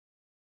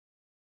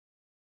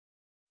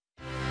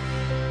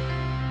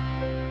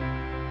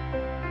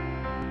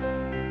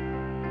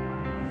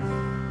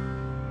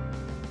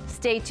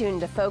Stay tuned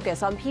to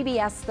Focus on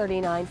PBS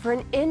 39 for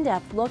an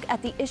in-depth look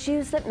at the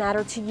issues that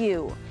matter to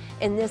you.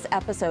 In this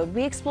episode,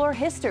 we explore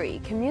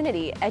history,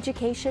 community,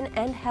 education,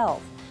 and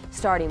health,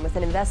 starting with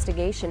an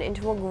investigation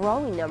into a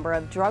growing number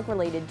of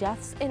drug-related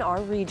deaths in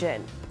our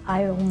region.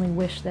 I only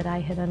wish that I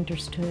had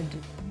understood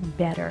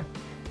better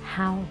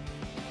how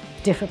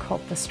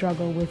difficult the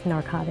struggle with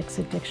narcotics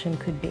addiction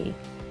could be.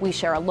 We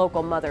share a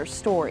local mother's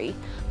story.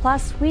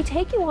 Plus, we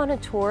take you on a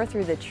tour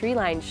through the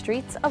tree-lined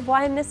streets of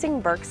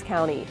Wyomissing, Berks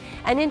County,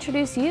 and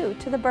introduce you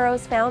to the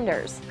borough's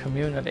founders.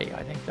 Community,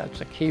 I think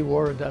that's a key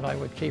word that I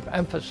would keep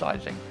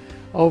emphasizing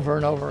over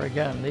and over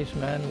again. These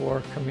men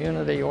were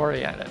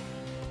community-oriented.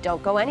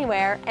 Don't go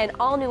anywhere. An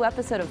all-new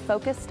episode of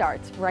Focus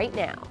starts right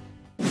now.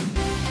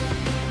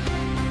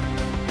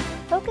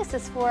 Focus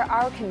is for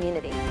our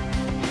community.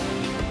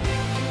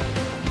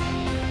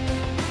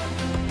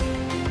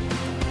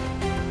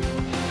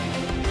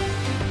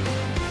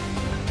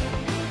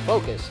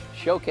 Focus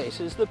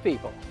showcases the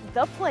people,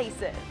 the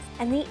places,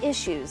 and the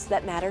issues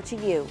that matter to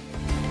you.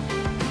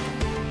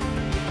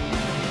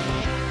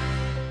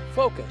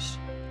 Focus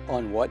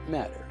on what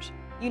matters.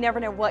 You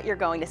never know what you're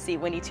going to see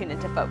when you tune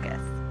into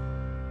Focus.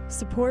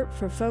 Support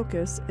for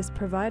Focus is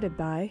provided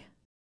by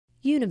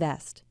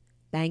Univest,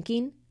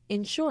 banking,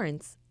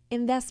 insurance,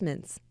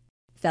 investments,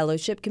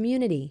 fellowship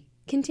community,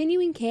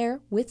 continuing care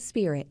with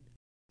spirit,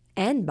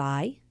 and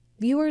by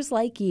viewers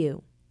like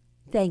you.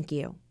 Thank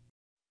you.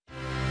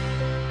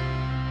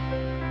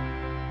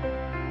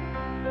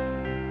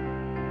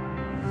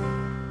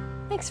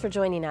 Thanks for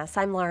joining us.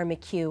 I'm Laura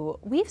McHugh.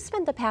 We've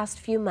spent the past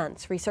few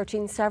months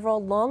researching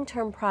several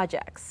long-term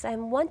projects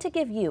and want to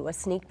give you a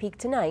sneak peek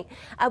tonight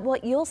at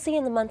what you'll see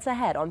in the months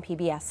ahead on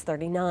PBS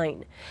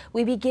 39.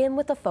 We begin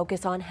with a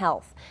focus on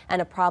health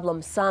and a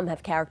problem some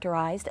have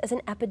characterized as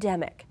an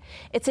epidemic.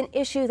 It's an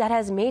issue that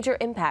has major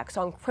impacts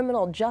on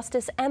criminal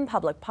justice and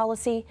public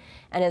policy,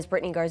 and as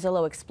Brittany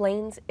Garzillo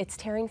explains, it's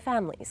tearing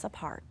families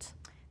apart.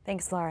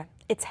 Thanks, Laura.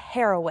 It's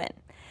heroin.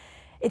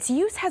 Its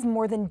use has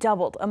more than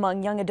doubled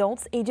among young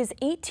adults ages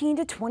 18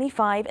 to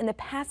 25 in the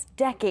past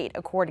decade,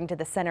 according to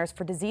the Centers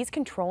for Disease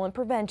Control and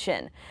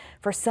Prevention.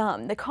 For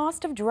some, the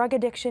cost of drug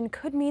addiction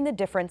could mean the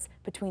difference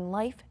between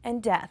life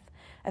and death,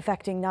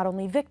 affecting not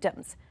only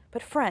victims,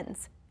 but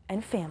friends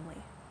and family.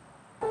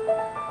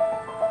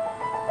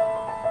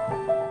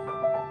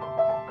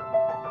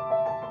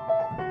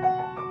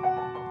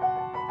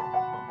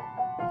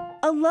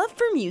 A love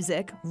for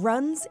music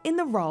runs in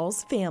the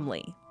Rawls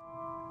family.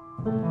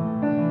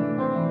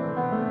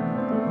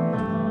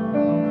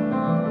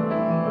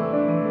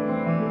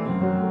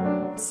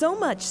 So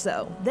much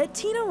so that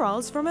Tina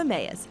Rawls from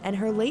Emmaus and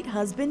her late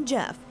husband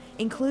Jeff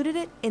included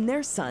it in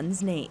their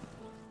son's name.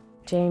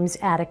 James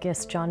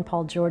Atticus, John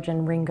Paul George,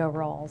 and Ringo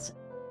Rawls.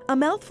 A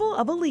mouthful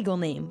of a legal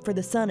name for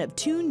the son of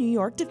two New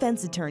York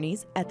defense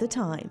attorneys at the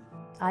time.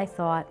 I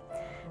thought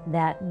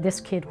that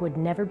this kid would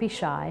never be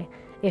shy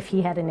if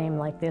he had a name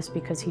like this,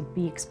 because he'd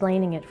be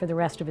explaining it for the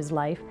rest of his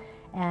life,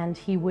 and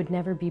he would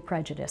never be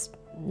prejudiced,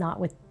 not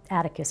with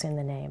Atticus in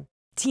the name.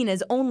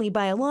 Tina's only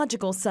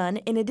biological son,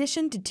 in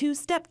addition to two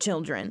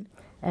stepchildren.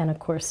 And of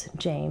course,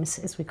 James,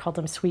 as we called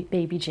him, sweet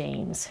baby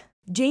James.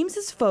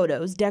 James's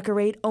photos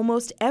decorate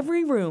almost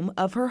every room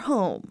of her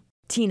home.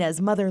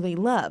 Tina's motherly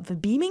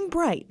love beaming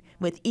bright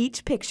with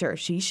each picture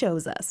she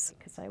shows us.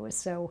 Because I was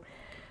so,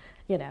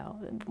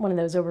 one of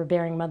those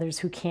overbearing mothers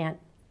who can't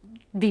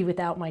be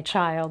without my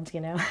child,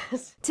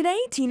 Today,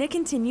 Tina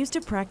continues to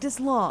practice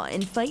law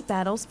and fight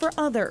battles for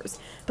others,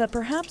 but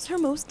perhaps her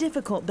most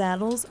difficult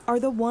battles are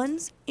the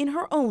ones in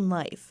her own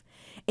life.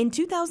 In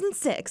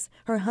 2006,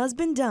 her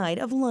husband died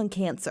of lung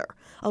cancer,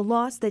 a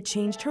loss that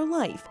changed her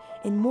life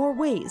in more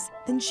ways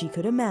than she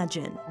could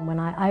imagine. When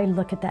I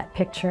look at that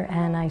picture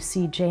and I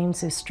see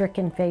James's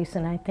stricken face,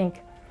 and I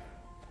think,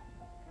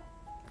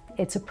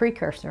 it's a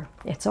precursor.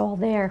 It's all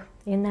there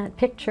in that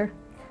picture.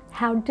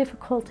 How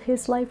difficult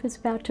his life is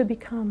about to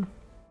become.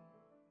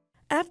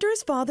 After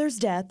his father's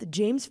death,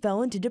 James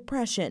fell into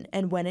depression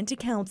and went into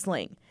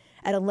counseling.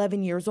 At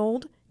 11 years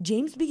old,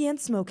 James began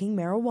smoking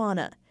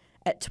marijuana.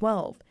 At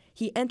 12,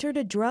 he entered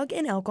a drug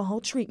and alcohol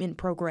treatment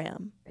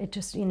program. It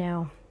just,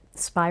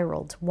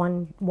 spiraled,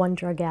 one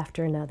drug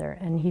after another,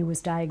 and he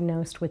was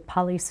diagnosed with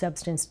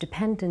polysubstance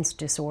dependence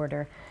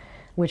disorder,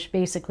 which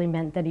basically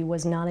meant that he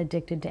was not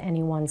addicted to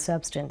any one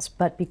substance,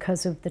 but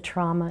because of the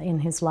trauma in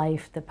his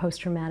life, the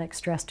post-traumatic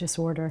stress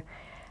disorder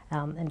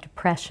and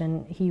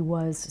depression, he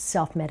was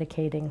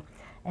self-medicating,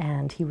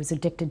 and he was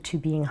addicted to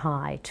being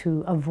high,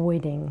 to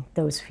avoiding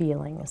those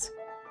feelings.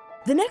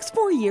 The next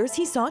 4 years,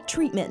 he sought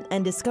treatment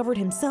and discovered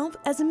himself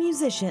as a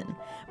musician.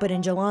 But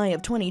in July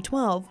of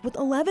 2012, with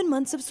 11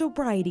 months of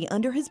sobriety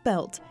under his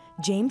belt,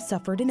 James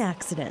suffered an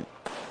accident.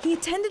 He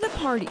attended a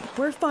party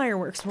where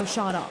fireworks were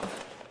shot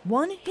off.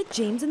 One hit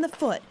James in the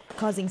foot,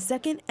 causing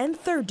second and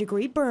third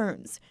degree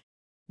burns.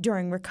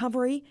 During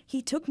recovery,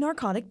 he took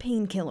narcotic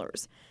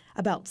painkillers.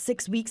 About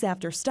 6 weeks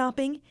after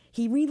stopping,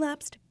 he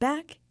relapsed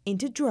back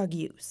into drug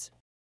use.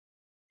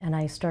 And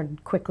I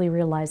started quickly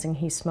realizing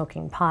he's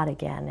smoking pot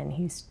again, and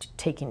he's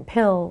taking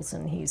pills,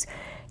 and he's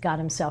got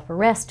himself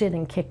arrested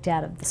and kicked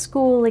out of the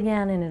school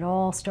again, and it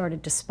all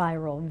started to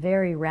spiral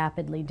very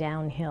rapidly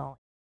downhill.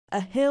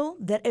 A hill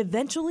that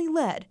eventually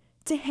led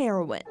to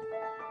heroin.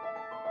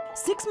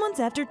 6 months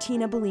after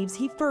Tina believes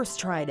he first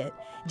tried it,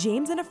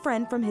 James and a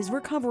friend from his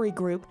recovery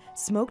group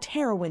smoked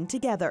heroin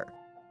together.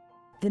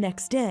 The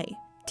next day,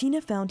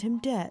 Tina found him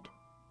dead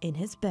in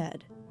his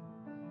bed.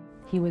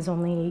 He was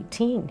only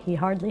 18. He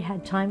hardly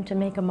had time to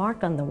make a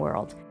mark on the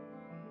world.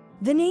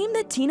 The name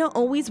that Tina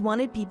always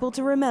wanted people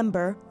to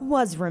remember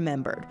was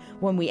remembered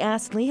when we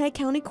asked Lehigh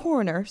County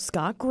Coroner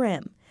Scott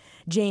Grimm.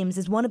 James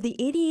is one of the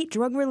 88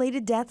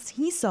 drug-related deaths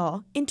he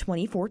saw in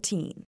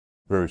 2014.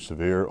 Very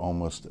severe,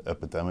 almost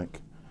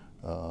epidemic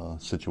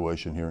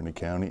situation here in the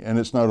county. And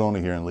it's not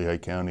only here in Lehigh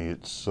County,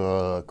 it's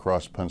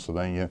across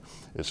Pennsylvania,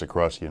 it's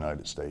across the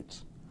United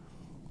States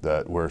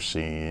that we're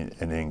seeing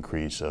an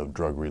increase of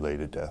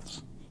drug-related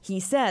deaths. He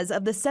says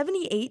of the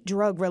 78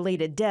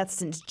 drug-related deaths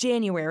since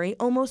January,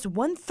 almost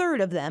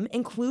 1/3 of them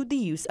include the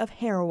use of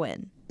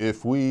heroin.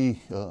 If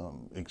we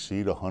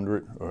exceed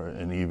 100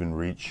 and even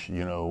reach,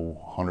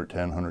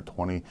 110,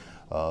 120,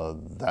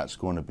 that's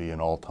going to be an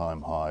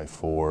all-time high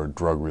for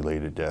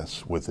drug-related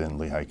deaths within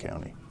Lehigh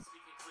County.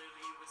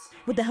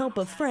 With the help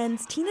of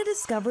friends, Tina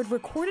discovered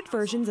recorded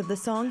versions of the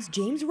songs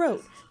James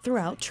wrote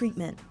throughout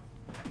treatment.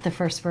 The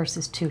first verse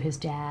is to his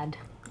dad.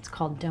 It's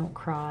called Don't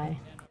Cry.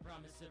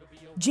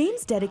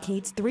 James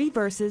dedicates 3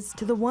 verses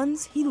to the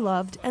ones he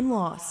loved and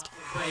lost.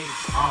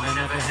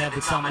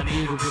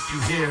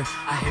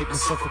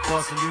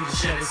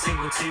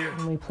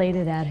 And we played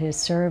it at his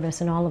service,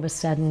 and all of a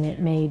sudden it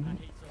made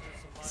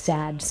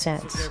sad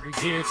sense.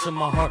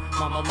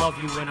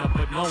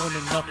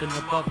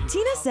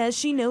 Tina says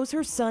she knows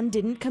her son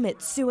didn't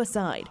commit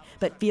suicide,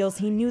 but feels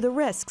he knew the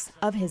risks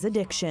of his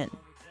addiction.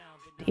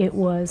 It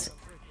was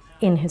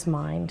in his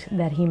mind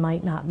that he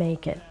might not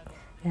make it.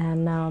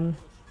 And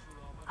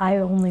I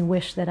only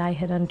wish that I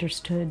had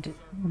understood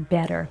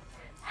better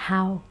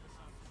how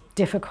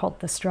difficult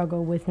the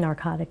struggle with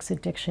narcotics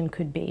addiction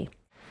could be.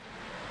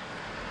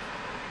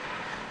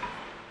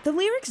 The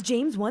lyrics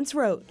James once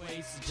wrote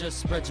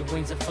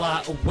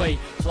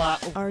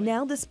are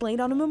now displayed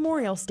on a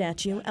memorial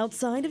statue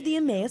outside of the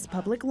Emmaus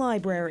Public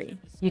Library.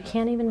 You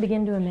can't even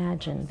begin to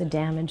imagine the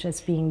damage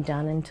that's being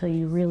done until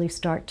you really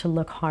start to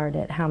look hard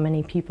at how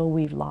many people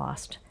we've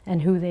lost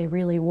and who they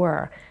really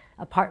were,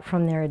 apart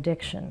from their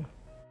addiction.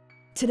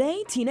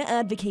 Today, Tina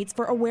advocates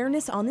for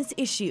awareness on this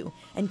issue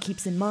and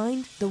keeps in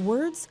mind the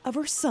words of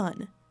her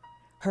son.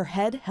 Her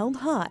head held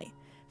high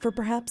for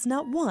perhaps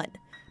not one,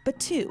 but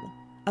 2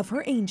 of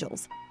her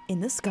angels in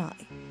the sky.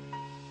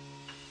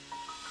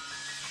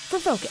 For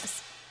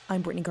Focus,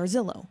 I'm Brittany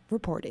Garzillo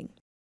reporting.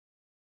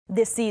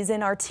 This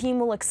season, our team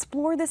will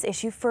explore this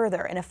issue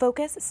further in a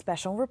Focus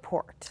special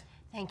report.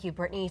 Thank you,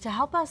 Brittany. To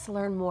help us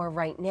learn more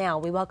right now,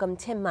 we welcome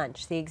Tim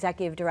Munch, the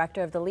Executive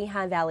Director of the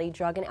Lehigh Valley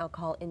Drug and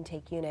Alcohol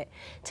Intake Unit.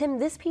 Tim,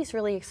 this piece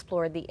really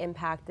explored the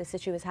impact this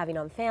issue is having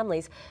on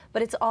families,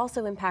 but it's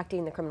also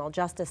impacting the criminal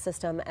justice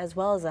system as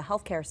well as the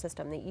healthcare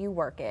system that you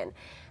work in.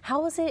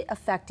 How is it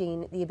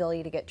affecting the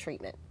ability to get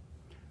treatment?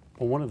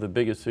 Well, one of the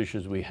biggest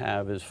issues we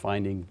have is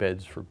finding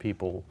beds for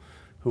people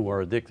who are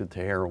addicted to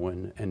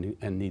heroin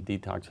and need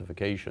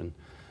detoxification.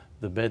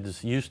 The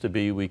beds used to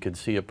be we could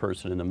see a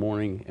person in the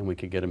morning and we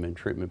could get them in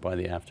treatment by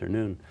the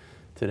afternoon.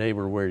 Today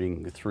we're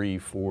waiting 3,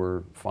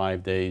 4,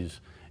 5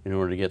 days in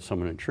order to get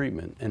someone in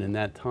treatment. And in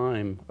that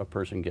time, a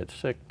person gets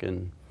sick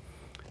and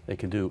they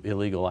can do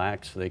illegal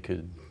acts. They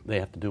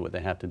have to do what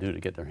they have to do to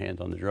get their hands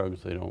on the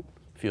drugs. They don't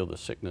feel the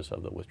sickness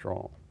of the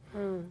withdrawal.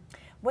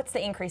 What's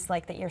the increase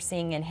like that you're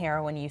seeing in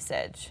heroin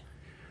usage?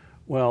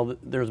 Well,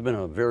 there's been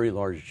a very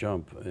large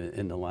jump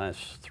in the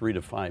last 3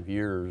 to 5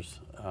 years.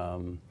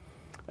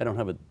 I don't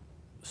have a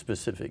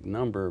specific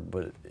number,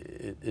 but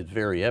it's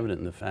very evident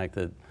in the fact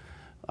that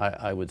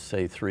I would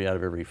say 3 out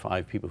of every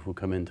 5 people who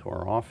come into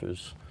our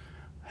office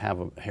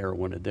have a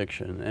heroin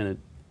addiction, and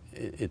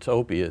it's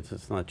opiates.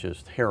 It's not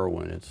just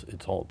heroin.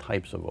 It's all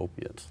types of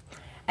opiates.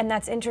 And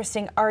that's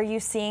interesting. Are you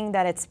seeing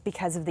that it's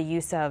because of the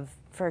use of,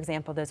 for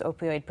example, those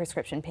opioid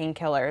prescription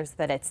painkillers,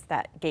 that it's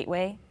that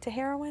gateway to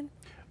heroin?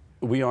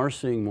 We are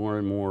seeing more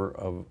and more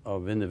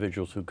of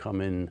individuals who come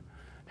in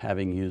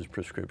having used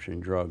prescription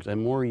drugs,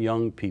 and more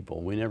young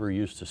people. We never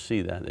used to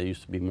see that. They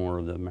used to be more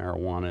of the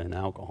marijuana and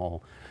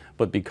alcohol.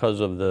 But because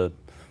of the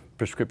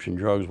prescription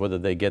drugs, whether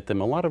they get them,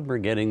 a lot of them are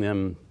getting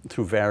them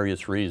through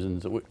various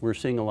reasons. We're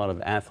seeing a lot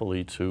of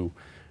athletes who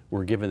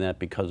were given that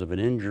because of an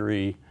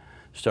injury,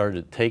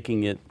 started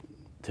taking it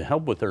to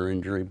help with their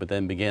injury, but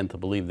then began to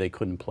believe they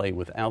couldn't play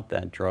without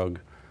that drug.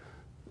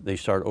 They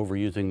start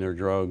overusing their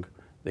drug.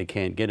 They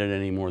can't get it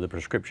anymore, the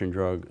prescription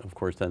drug. Of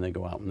course, then they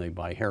go out and they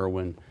buy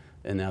heroin,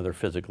 and now they're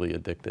physically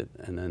addicted,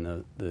 and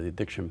then the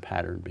addiction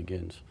pattern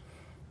begins.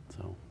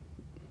 So,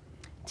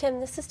 Tim,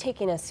 this is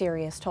taking a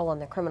serious toll on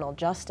the criminal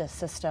justice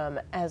system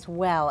as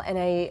well, and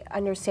I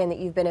understand that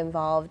you've been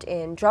involved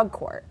in drug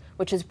court,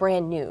 which is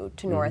brand new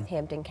to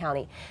Northampton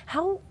County.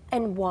 How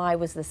and why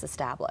was this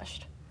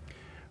established?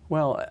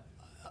 Well,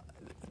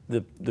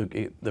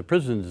 the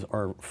prisons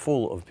are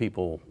full of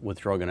people with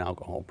drug and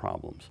alcohol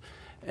problems,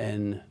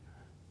 and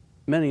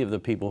many of the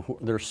people,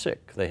 they're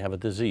sick, they have a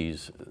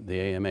disease. The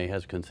AMA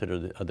has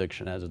considered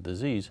addiction as a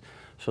disease,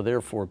 so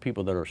therefore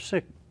people that are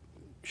sick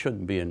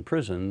shouldn't be in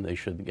prison. They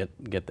should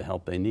get the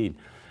help they need.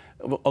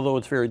 Although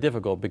it's very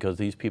difficult because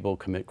these people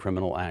commit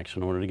criminal acts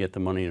in order to get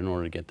the money, in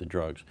order to get the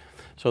drugs.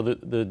 So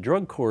the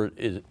drug court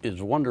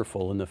is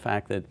wonderful in the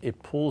fact that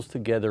it pulls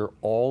together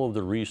all of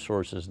the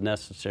resources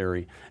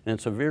necessary, and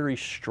it's a very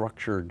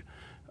structured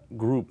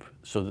group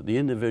so that the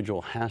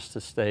individual has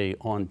to stay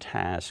on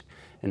task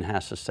and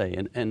has to stay.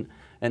 And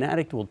an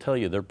addict will tell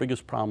you their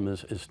biggest problem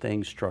is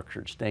staying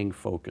structured, staying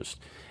focused,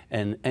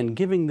 and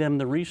giving them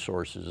the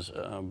resources.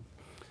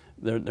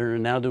 They're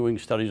now doing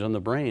studies on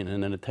the brain,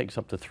 and then it takes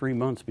up to 3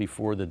 months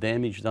before the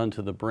damage done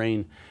to the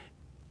brain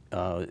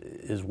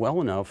is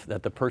well enough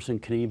that the person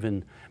can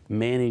even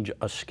manage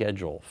a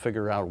schedule,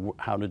 figure out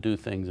how to do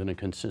things in a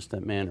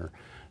consistent manner.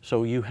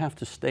 So you have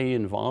to stay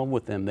involved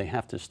with them. They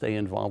have to stay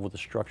involved with the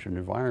structured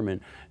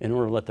environment in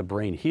order to let the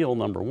brain heal,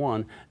 number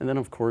one. And then,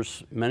 of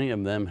course, many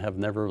of them have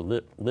never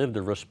lived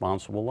a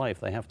responsible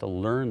life. They have to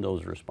learn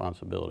those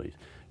responsibilities.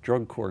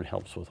 Drug court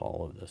helps with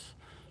all of this.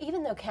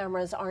 Even though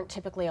cameras aren't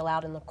typically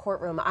allowed in the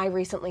courtroom, I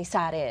recently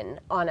sat in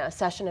on a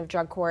session of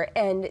drug court,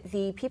 and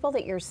the people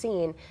that you're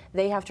seeing,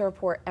 they have to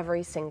report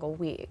every single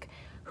week.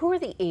 Who are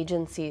the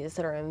agencies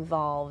that are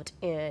involved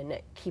in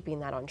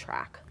keeping that on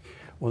track?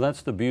 Well,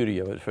 that's the beauty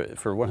of it.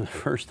 For one of the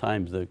first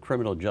times, the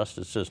criminal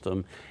justice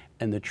system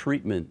and the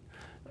treatment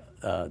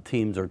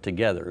teams are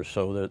together.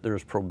 So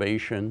there's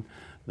probation,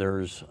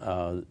 there's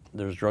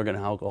drug and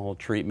alcohol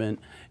treatment.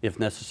 If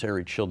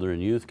necessary, children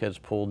and youth gets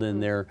pulled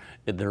in there.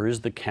 There is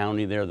the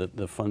county there,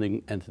 the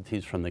funding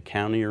entities from the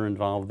county are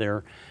involved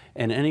there.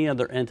 And any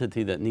other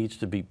entity that needs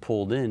to be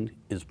pulled in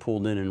is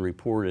pulled in and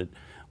reported.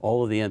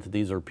 All of the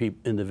entities are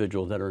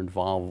individuals that are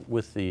involved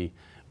with the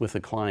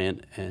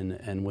client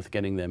and with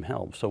getting them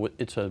help. So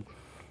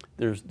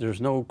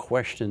there's no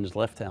questions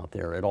left out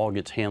there. It all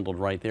gets handled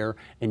right there,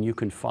 and you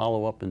can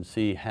follow up and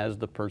see, has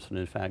the person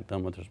in fact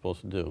done what they're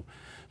supposed to do.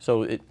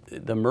 So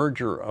the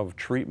merger of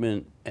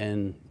treatment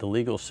and the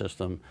legal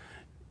system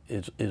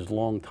is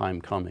long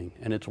time coming,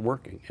 and it's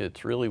working.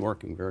 It's really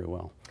working very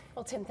well.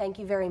 Well, Tim, thank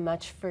you very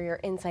much for your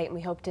insight, and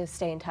we hope to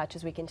stay in touch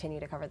as we continue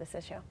to cover this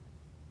issue.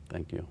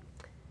 Thank you.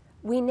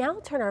 We now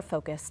turn our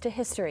focus to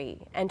history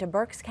and to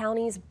Berks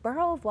County's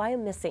borough of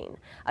Wyomissing,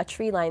 a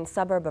tree-lined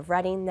suburb of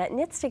Reading that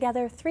knits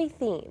together three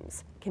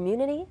themes: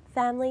 community,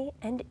 family,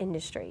 and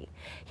industry.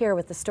 Here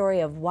with the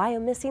story of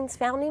Wyomissing's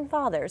founding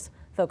fathers,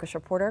 Focus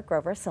reporter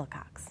Grover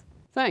Silcox.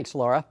 Thanks,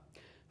 Laura.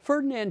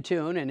 Ferdinand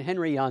Thun and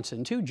Henry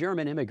Janssen, two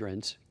German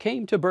immigrants,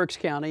 came to Berks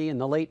County in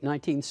the late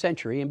 19th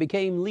century and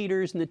became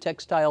leaders in the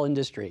textile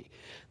industry.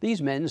 These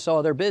men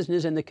saw their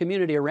business and the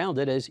community around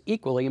it as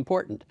equally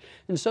important,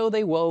 and so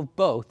they wove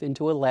both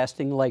into a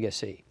lasting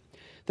legacy.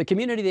 The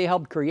community they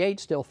helped create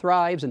still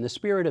thrives, and the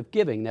spirit of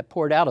giving that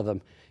poured out of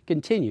them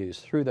continues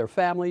through their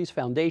families,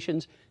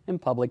 foundations,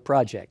 and public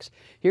projects.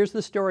 Here's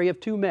the story of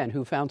two men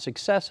who found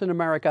success in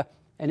America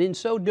and in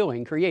so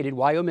doing created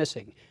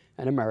Wyomissing,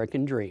 an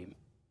American dream.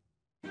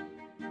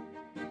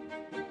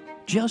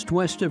 Just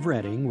west of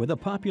Reading, with a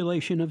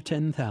population of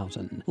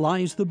 10,000,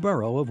 lies the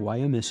borough of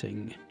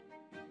Wyomissing.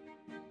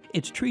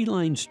 Its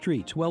tree-lined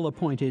streets,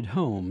 well-appointed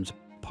homes,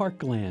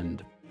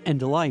 parkland,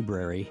 and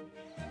library,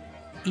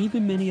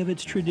 even many of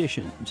its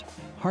traditions,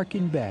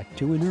 harken back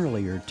to an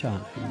earlier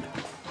time.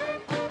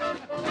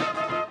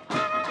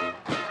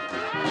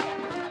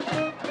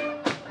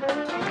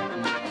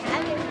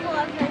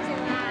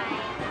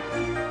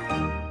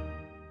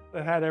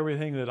 It had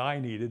everything that I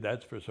needed,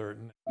 that's for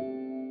certain.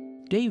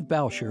 Dave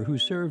Boucher, who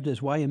served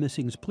as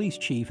Wyomissing's police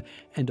chief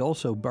and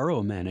also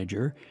borough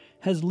manager,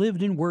 has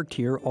lived and worked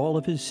here all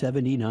of his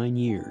 79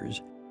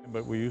 years.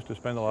 But we used to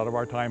spend a lot of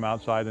our time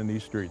outside in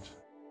these streets.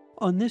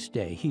 On this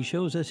day, he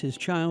shows us his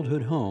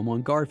childhood home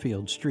on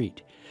Garfield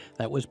Street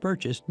that was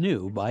purchased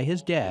new by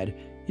his dad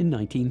in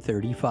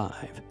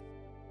 1935.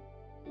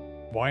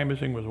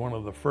 Wyomissing was one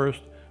of the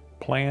first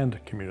planned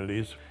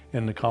communities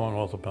in the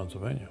Commonwealth of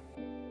Pennsylvania.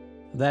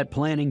 That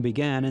planning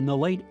began in the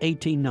late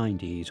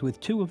 1890s with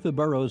two of the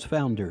borough's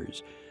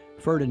founders,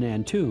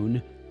 Ferdinand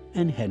Thun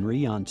and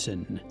Henry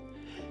Janssen.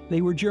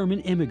 They were German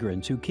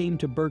immigrants who came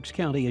to Berks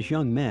County as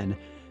young men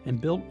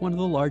and built one of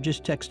the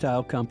largest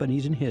textile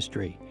companies in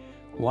history,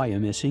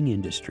 Wyomissing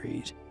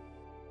Industries.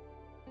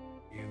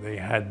 They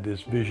had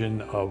this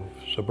vision of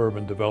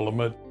suburban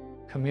development.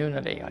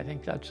 Community, I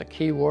think that's a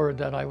key word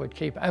that I would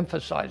keep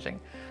emphasizing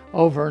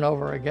over and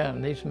over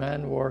again. These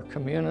men were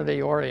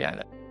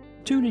community-oriented.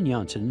 Thun and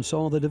Janssen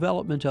saw the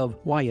development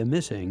of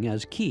Wyomissing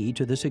as key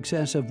to the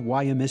success of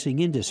Wyomissing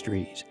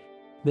Industries.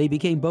 They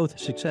became both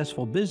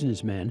successful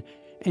businessmen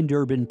and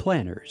urban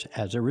planners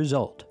as a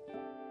result.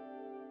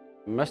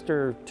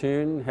 Mr.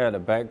 Thun had a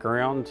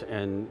background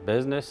in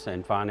business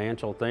and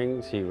financial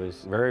things. He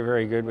was very,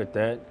 very good with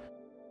that.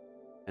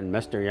 And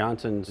Mr.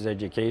 Janssen's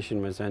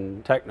education was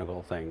in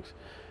technical things.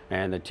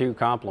 And the two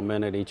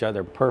complemented each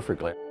other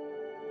perfectly.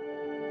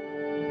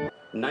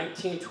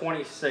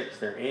 1926,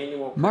 their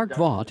annual... Mark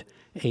Vaught,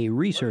 a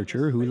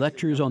researcher who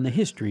lectures on the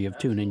history of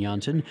Thun and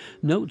Janssen,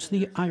 notes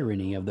the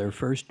irony of their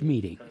first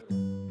meeting.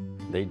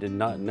 They did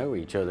not know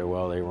each other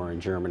while they were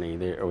in Germany.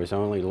 It was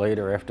only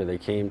later, after they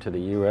came to the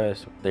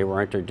U.S., they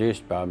were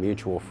introduced by a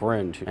mutual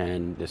friend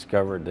and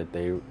discovered that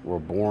they were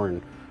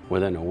born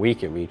within a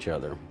week of each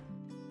other.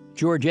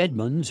 George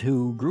Edmonds,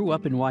 who grew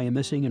up in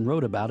Wyomissing and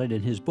wrote about it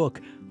in his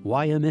book,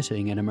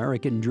 Wyomissing, An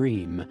American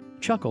Dream,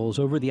 chuckles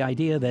over the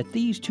idea that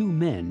these two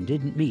men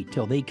didn't meet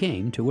till they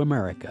came to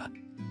America.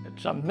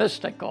 It's a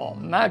mystical,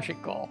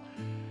 magical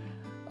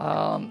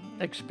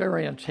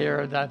experience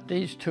here that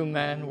these two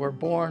men were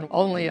born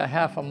only a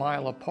half a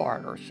mile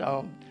apart or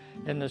so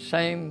in the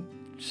same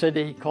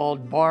city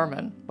called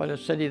Barman, but a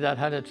city that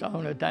had its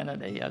own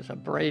identity as a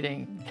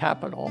braiding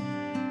capital.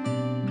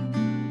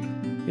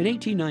 In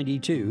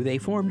 1892, they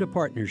formed a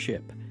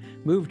partnership,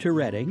 moved to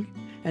Reading,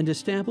 and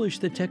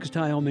established the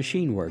Textile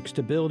Machine Works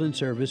to build and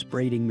service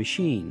braiding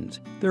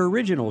machines. Their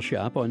original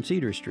shop on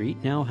Cedar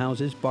Street now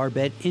houses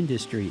Barbette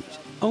Industries.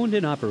 Owned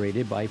and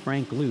operated by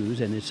Frank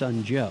Lewis and his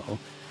son Joe,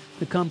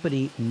 the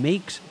company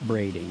makes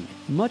braiding,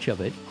 much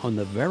of it on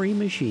the very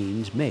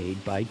machines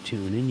made by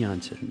Thun and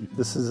Janssen.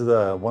 This is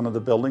one of the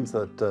buildings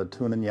that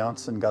Thun and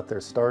Janssen got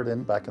their start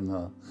in back in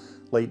the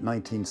late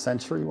 19th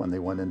century when they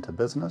went into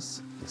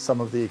business.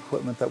 Some of the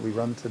equipment that we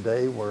run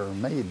today were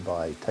made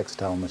by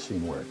Textile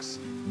Machine Works.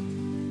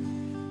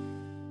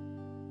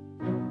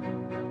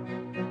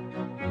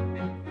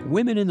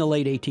 Women in the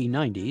late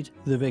 1890s,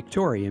 the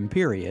Victorian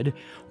period,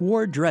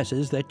 wore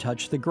dresses that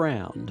touched the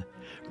ground.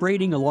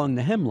 Braiding along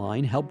the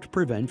hemline helped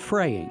prevent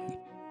fraying.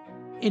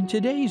 In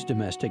today's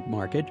domestic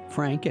market,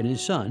 Frank and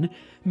his son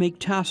make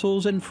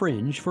tassels and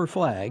fringe for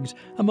flags,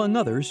 among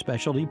other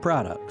specialty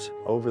products.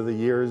 Over the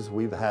years,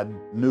 we've had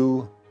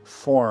new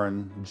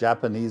foreign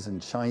Japanese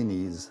and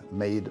Chinese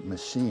made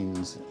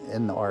machines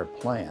in our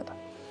plant,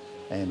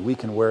 and we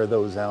can wear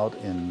those out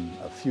in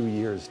a few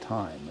years'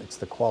 time. It's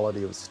the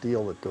quality of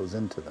steel that goes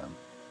into them.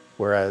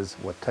 Whereas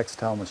with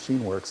Textile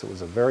Machine Works, it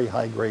was a very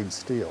high-grade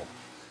steel,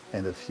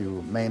 and if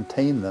you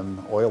maintain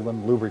them, oil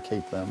them,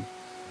 lubricate them,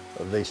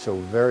 they show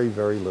very,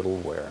 very little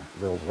wear.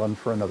 They'll run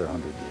for another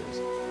 100 years.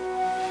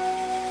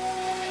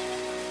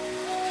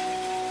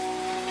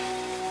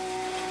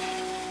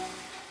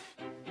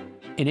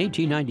 In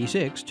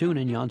 1896, Thun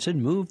and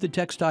Janssen moved the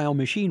Textile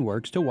Machine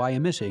Works to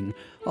Wyomissing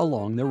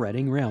along the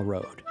Reading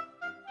Railroad.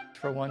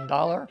 For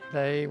 $1,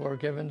 they were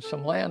given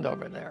some land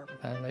over there,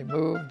 and they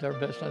moved their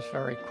business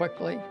very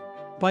quickly.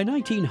 By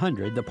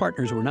 1900, the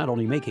partners were not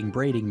only making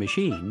braiding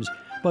machines,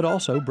 but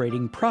also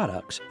braiding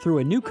products through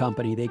a new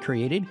company they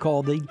created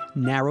called the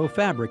Narrow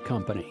Fabric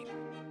Company.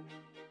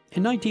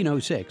 In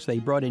 1906, they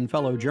brought in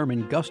fellow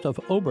German Gustav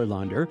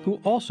Oberlander, who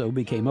also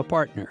became a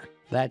partner.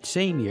 That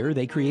same year,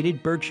 they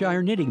created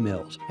Berkshire Knitting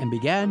Mills and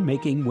began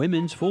making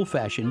women's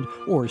full-fashioned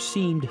or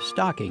seamed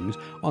stockings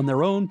on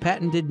their own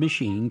patented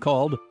machine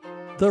called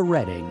the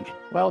Reading.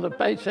 Well, the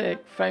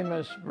basic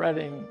famous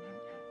Reading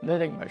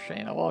knitting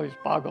machine always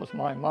boggles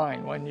my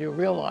mind when you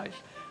realize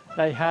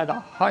they had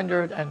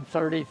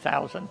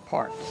 130,000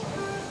 parts.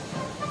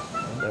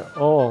 And they're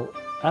all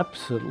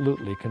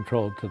absolutely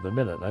controlled to the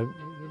minute. I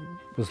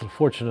was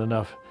fortunate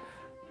enough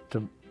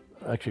to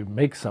actually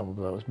make some of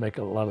those, make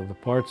a lot of the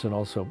parts and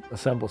also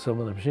assemble some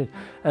of the machines.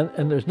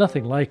 And there's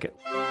nothing like it.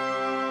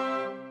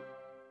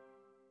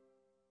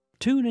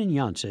 Thun and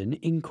Janssen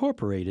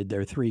incorporated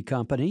their three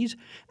companies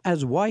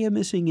as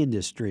Wyomissing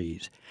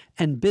Industries,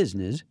 and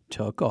business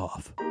took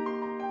off,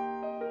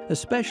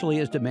 especially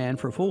as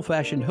demand for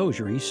full-fashioned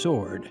hosiery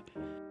soared.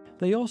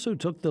 They also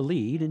took the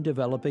lead in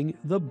developing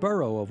the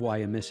borough of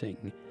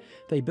Wyomissing.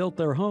 They built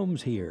their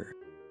homes here,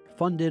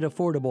 funded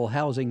affordable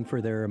housing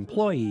for their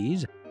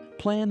employees,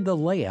 planned the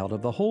layout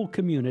of the whole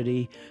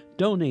community,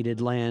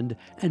 donated land,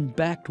 and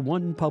backed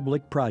one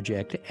public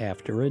project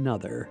after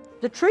another.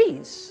 The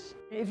trees.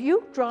 If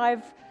you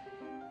drive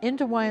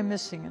into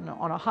Wyomissing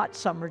on a hot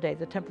summer day,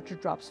 the temperature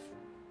drops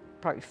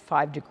probably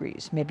 5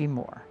 degrees, maybe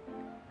more,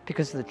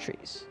 because of the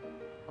trees.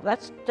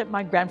 That's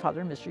my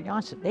grandfather and Mr.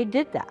 Janssen. They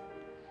did that.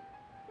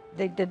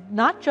 They did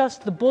not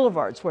just the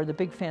boulevards where the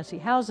big fancy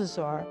houses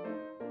are,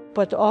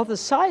 but all the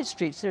side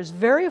streets. There's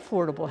very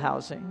affordable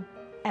housing,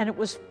 and it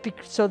was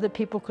so that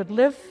people could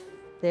live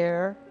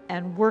there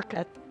and work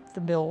at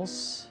the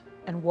mills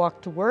and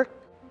walk to work.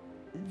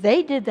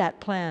 They did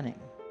that planning.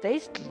 They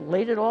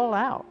laid it all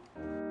out.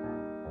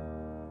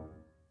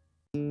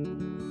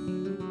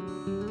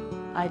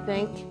 I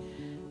think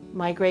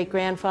my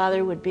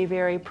great-grandfather would be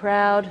very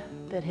proud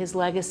that his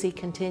legacy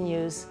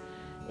continues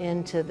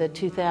into the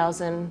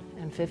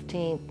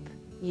 2015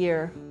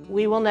 year.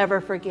 We will never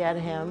forget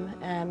him,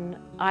 and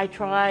I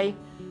try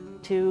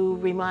to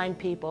remind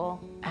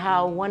people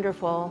how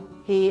wonderful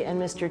he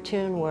and Mr.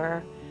 Thun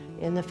were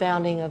in the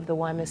founding of the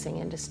Wyomissing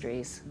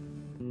Industries.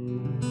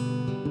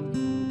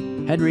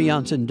 Henry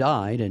Janssen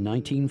died in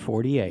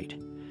 1948,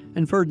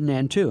 and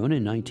Ferdinand Thun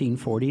in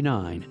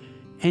 1949,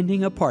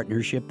 ending a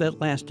partnership that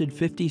lasted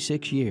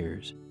 56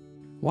 years.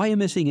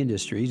 Wyomissing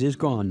Industries is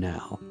gone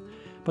now,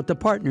 but the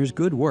partners'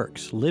 good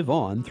works live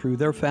on through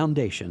their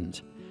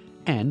foundations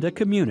and a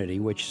community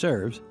which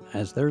serves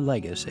as their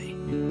legacy.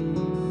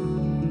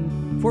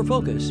 For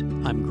Focus,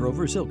 I'm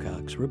Grover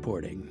Silcox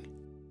reporting.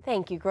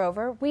 Thank you,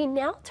 Grover. We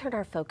now turn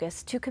our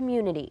focus to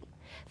community.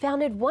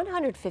 Founded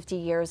 150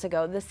 years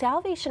ago, the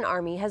Salvation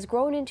Army has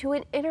grown into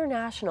an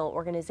international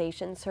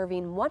organization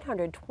serving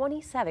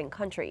 127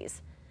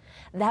 countries.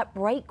 That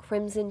bright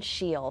crimson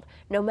shield,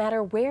 no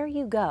matter where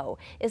you go,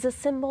 is a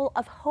symbol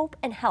of hope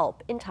and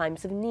help in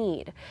times of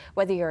need,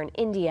 whether you're in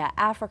India,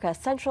 Africa,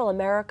 Central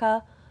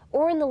America,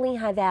 or in the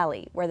Lehigh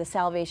Valley, where the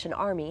Salvation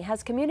Army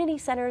has community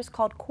centers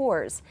called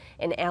CORES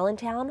in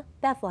Allentown,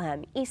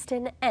 Bethlehem,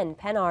 Easton, and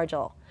Penn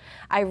Argyl.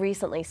 I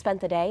recently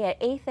spent the day at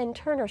 8th and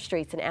Turner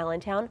Streets in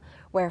Allentown,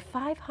 where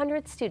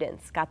 500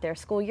 students got their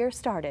school year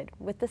started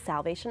with the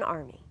Salvation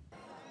Army.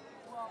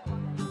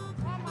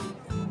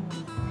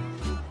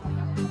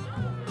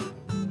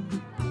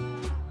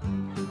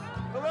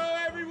 Hello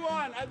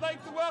everyone, I'd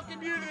like to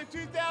welcome you to the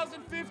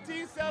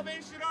 2015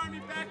 Salvation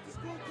Army Back to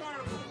School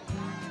Carnival.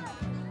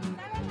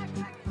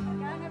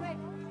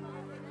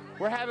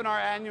 We're having our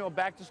annual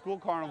Back to School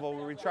Carnival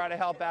where we try to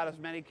help out as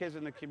many kids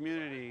in the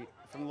community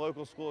from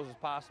local schools as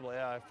possible,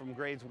 from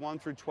grades 1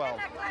 through 12.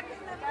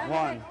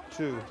 1,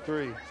 2,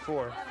 3,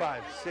 4,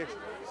 5, 6,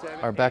 7.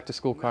 Our Back to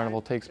School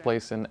Carnival takes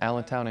place in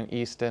Allentown and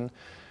Easton,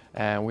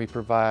 and we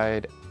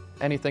provide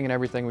anything and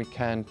everything we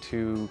can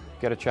to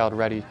get a child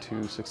ready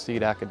to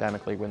succeed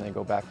academically when they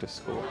go back to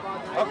school.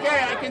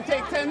 Okay, I can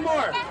take 10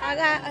 more. I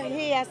got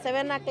here at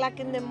 7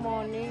 o'clock in the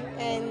morning,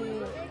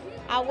 and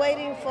I'm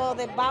waiting for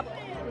the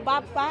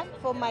backpack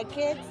for my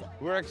kids.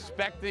 We're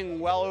expecting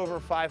well over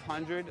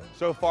 500.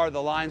 So far,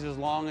 the line's as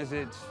long as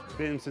it's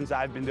been since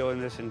I've been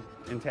doing this in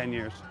 10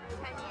 years.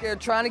 They're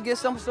trying to get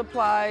some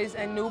supplies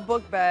and new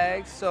book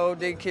bags so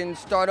they can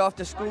start off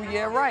the school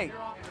year right.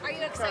 Are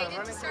you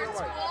excited to start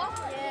school?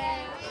 Yeah.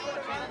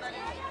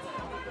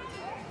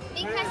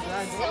 Because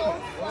it's so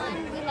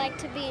fun. We like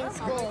to be in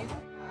school.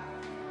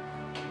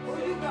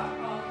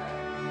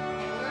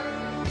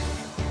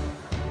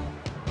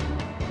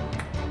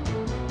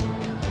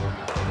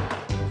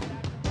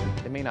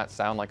 It may not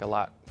sound like a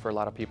lot for a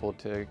lot of people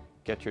to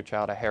get your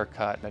child a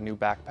haircut, a new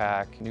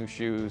backpack, new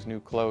shoes, new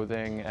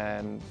clothing,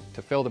 and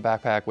to fill the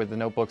backpack with the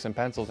notebooks and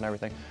pencils and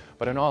everything.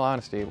 But in all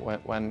honesty,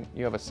 when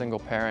you have a single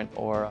parent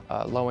or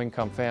a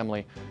low-income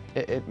family,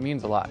 it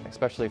means a lot,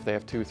 especially if they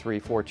have 2, 3,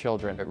 4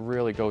 children. It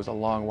really goes a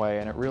long way,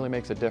 and it really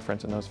makes a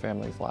difference in those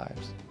families'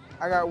 lives.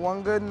 I got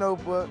one good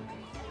notebook,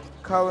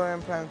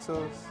 coloring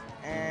pencils,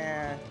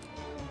 and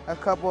a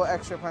couple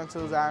extra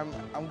pencils I'm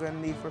gonna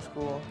need for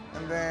school.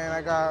 And then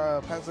I got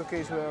a pencil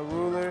case with a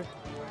ruler,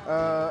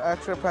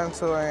 extra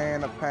pencil,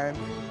 and a pen.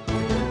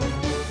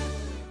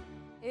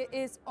 It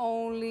is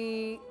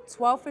only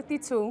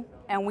 12:52,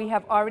 and we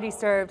have already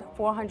served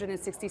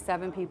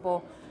 467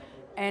 people,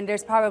 and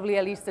there's probably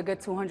at least a good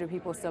 200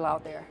 people still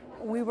out there.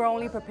 We were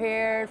only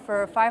prepared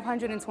for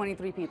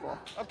 523 people.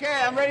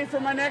 Okay, I'm ready for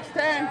my next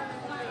 10.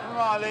 Come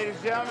on, ladies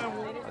and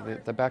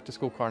gentlemen. The Back to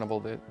School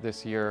Carnival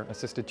this year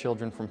assisted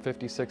children from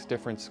 56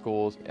 different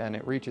schools, and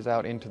it reaches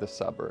out into the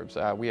suburbs.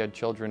 We had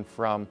children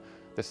from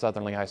the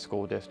Southern Lehigh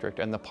School District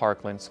and the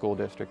Parkland School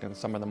District and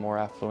some of the more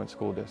affluent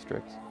school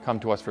districts come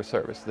to us for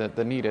service.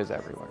 The need is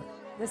everywhere.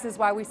 This is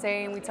why we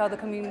say and we tell the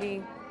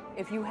community,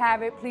 if you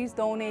have it, please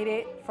donate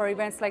it for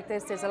events like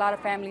this. There's a lot of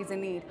families in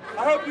need.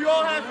 I hope you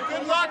all have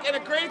good luck and a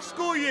great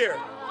school year.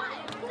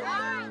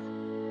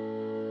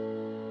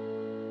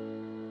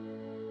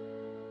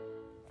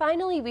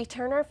 Finally, we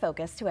turn our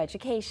focus to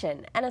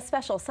education and a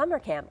special summer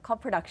camp called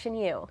Production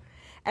U.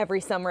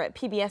 Every summer at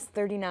PBS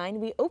 39,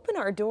 we open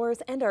our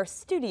doors and our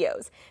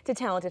studios to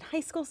talented high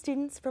school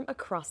students from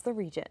across the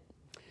region.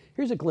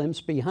 Here's a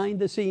glimpse behind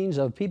the scenes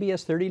of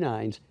PBS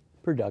 39's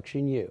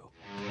Production U.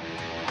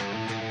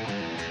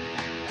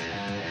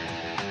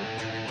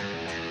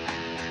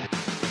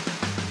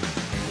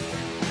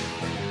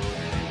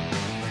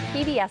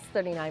 PBS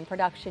 39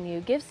 Production U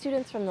gives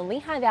students from the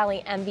Lehigh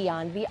Valley and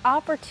beyond the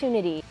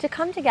opportunity to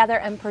come together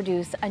and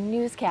produce a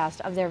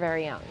newscast of their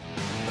very own.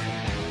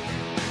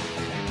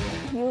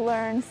 You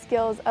learn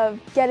skills of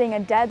getting a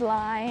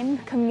deadline,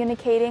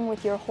 communicating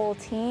with your whole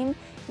team.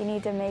 You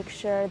need to make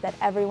sure that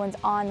everyone's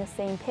on the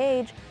same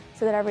page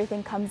so that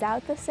everything comes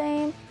out the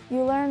same.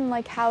 You learn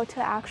how to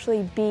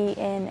actually be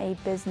in a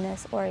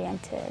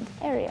business-oriented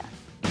area.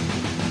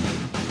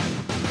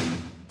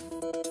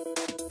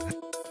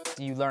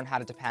 You learn how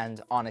to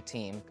depend on a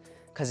team,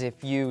 because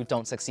if you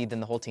don't succeed, then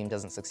the whole team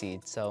doesn't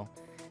succeed. So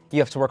you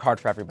have to work hard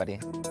for everybody.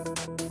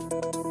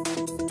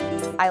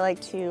 I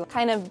like to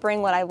kind of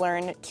bring what I've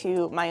learned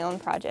to my own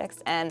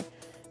projects, and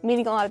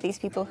meeting a lot of these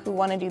people who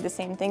want to do the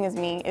same thing as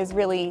me is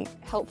really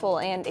helpful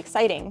and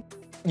exciting.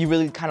 You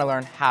really kind of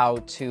learn how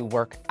to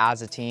work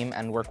as a team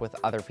and work with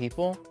other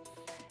people,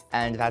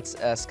 and that's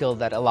a skill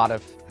that a lot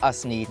of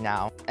us need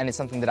now, and it's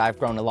something that I've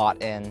grown a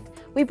lot in.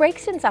 We break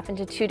students up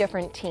into two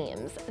different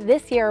teams.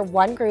 This year,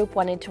 one group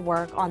wanted to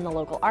work on the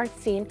local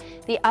arts scene,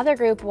 the other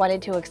group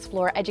wanted to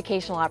explore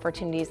educational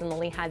opportunities in the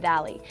Lehigh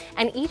Valley,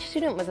 and each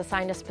student was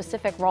assigned a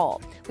specific role.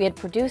 We had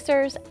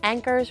producers,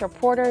 anchors,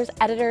 reporters,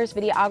 editors,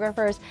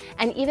 videographers,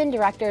 and even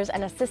directors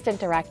and assistant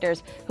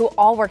directors who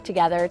all worked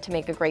together to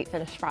make a great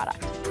finished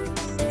product.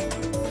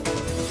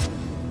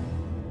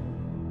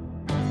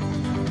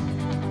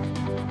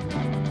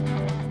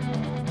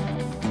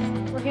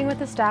 Working with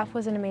the staff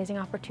was an amazing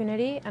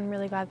opportunity. I'm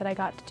really glad that I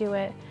got to do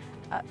it.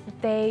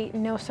 They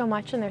know so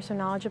much and they're so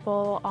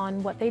knowledgeable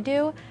on what they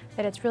do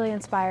that it's really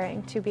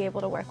inspiring to be able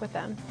to work with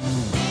them.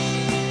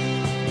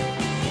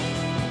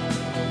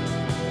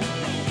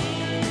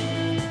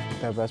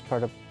 The best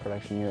part of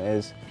production U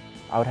is,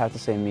 I would have to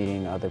say,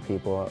 meeting other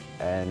people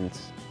and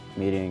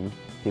meeting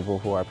people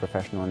who are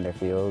professional in their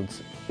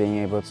fields, being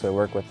able to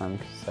work with them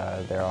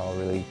because they're all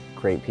really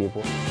great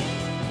people.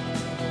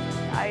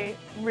 I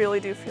really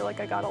do feel like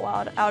I got a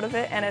lot out of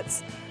it, and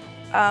it's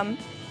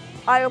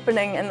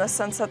eye-opening in the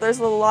sense that there's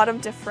a lot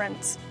of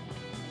different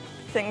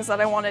things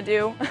that I want to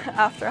do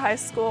after high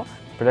school.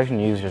 Production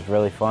U is just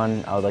really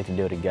fun. I would like to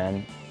do it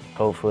again.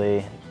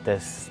 Hopefully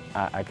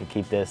I could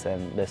keep this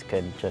and this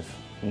could just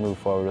move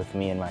forward with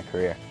me in my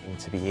career. And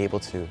to be able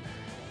to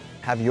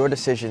have your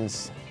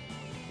decisions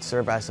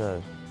serve as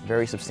a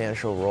very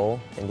substantial role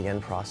in the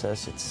end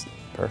process, it's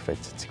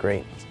perfect, it's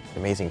great, it's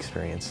an amazing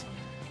experience.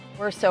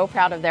 We're so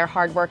proud of their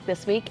hard work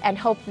this week and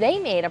hope they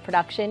made a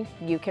production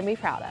you can be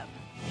proud of.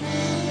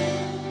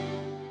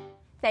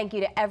 Thank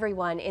you to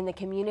everyone in the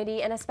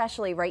community and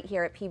especially right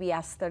here at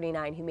PBS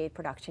 39 who made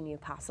Production U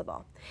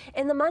possible.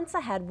 In the months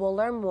ahead, we'll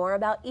learn more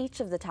about each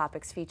of the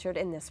topics featured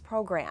in this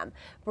program.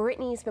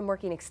 Brittany's been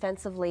working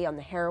extensively on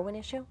the heroin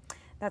issue.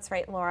 That's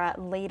right, Laura.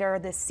 Later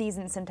this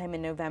season, sometime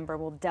in November,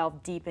 we'll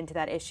delve deep into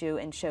that issue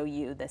and show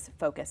you this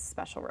Focus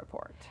special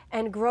report.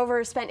 And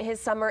Grover spent his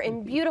summer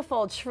in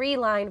beautiful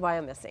tree-lined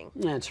Wyomissing.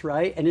 That's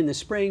right. And in the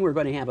spring, we're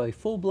going to have a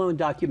full-blown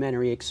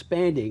documentary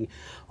expanding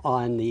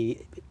on the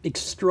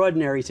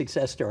extraordinary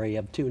success story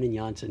of Toon and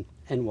Janssen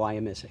and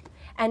Wyomissing.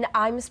 And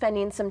I'm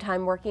spending some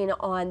time working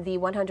on the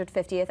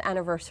 150th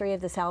anniversary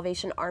of the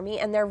Salvation Army,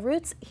 and their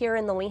roots here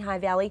in the Lehigh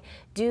Valley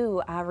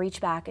do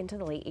reach back into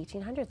the late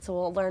 1800s. So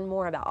we'll learn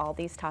more about all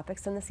these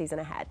topics in the season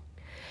ahead.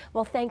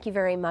 Well, thank you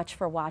very much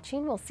for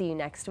watching. We'll see you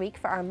next week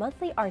for our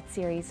monthly art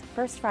series,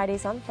 First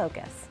Fridays on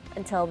Focus.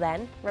 Until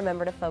then,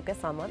 remember to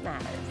focus on what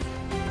matters.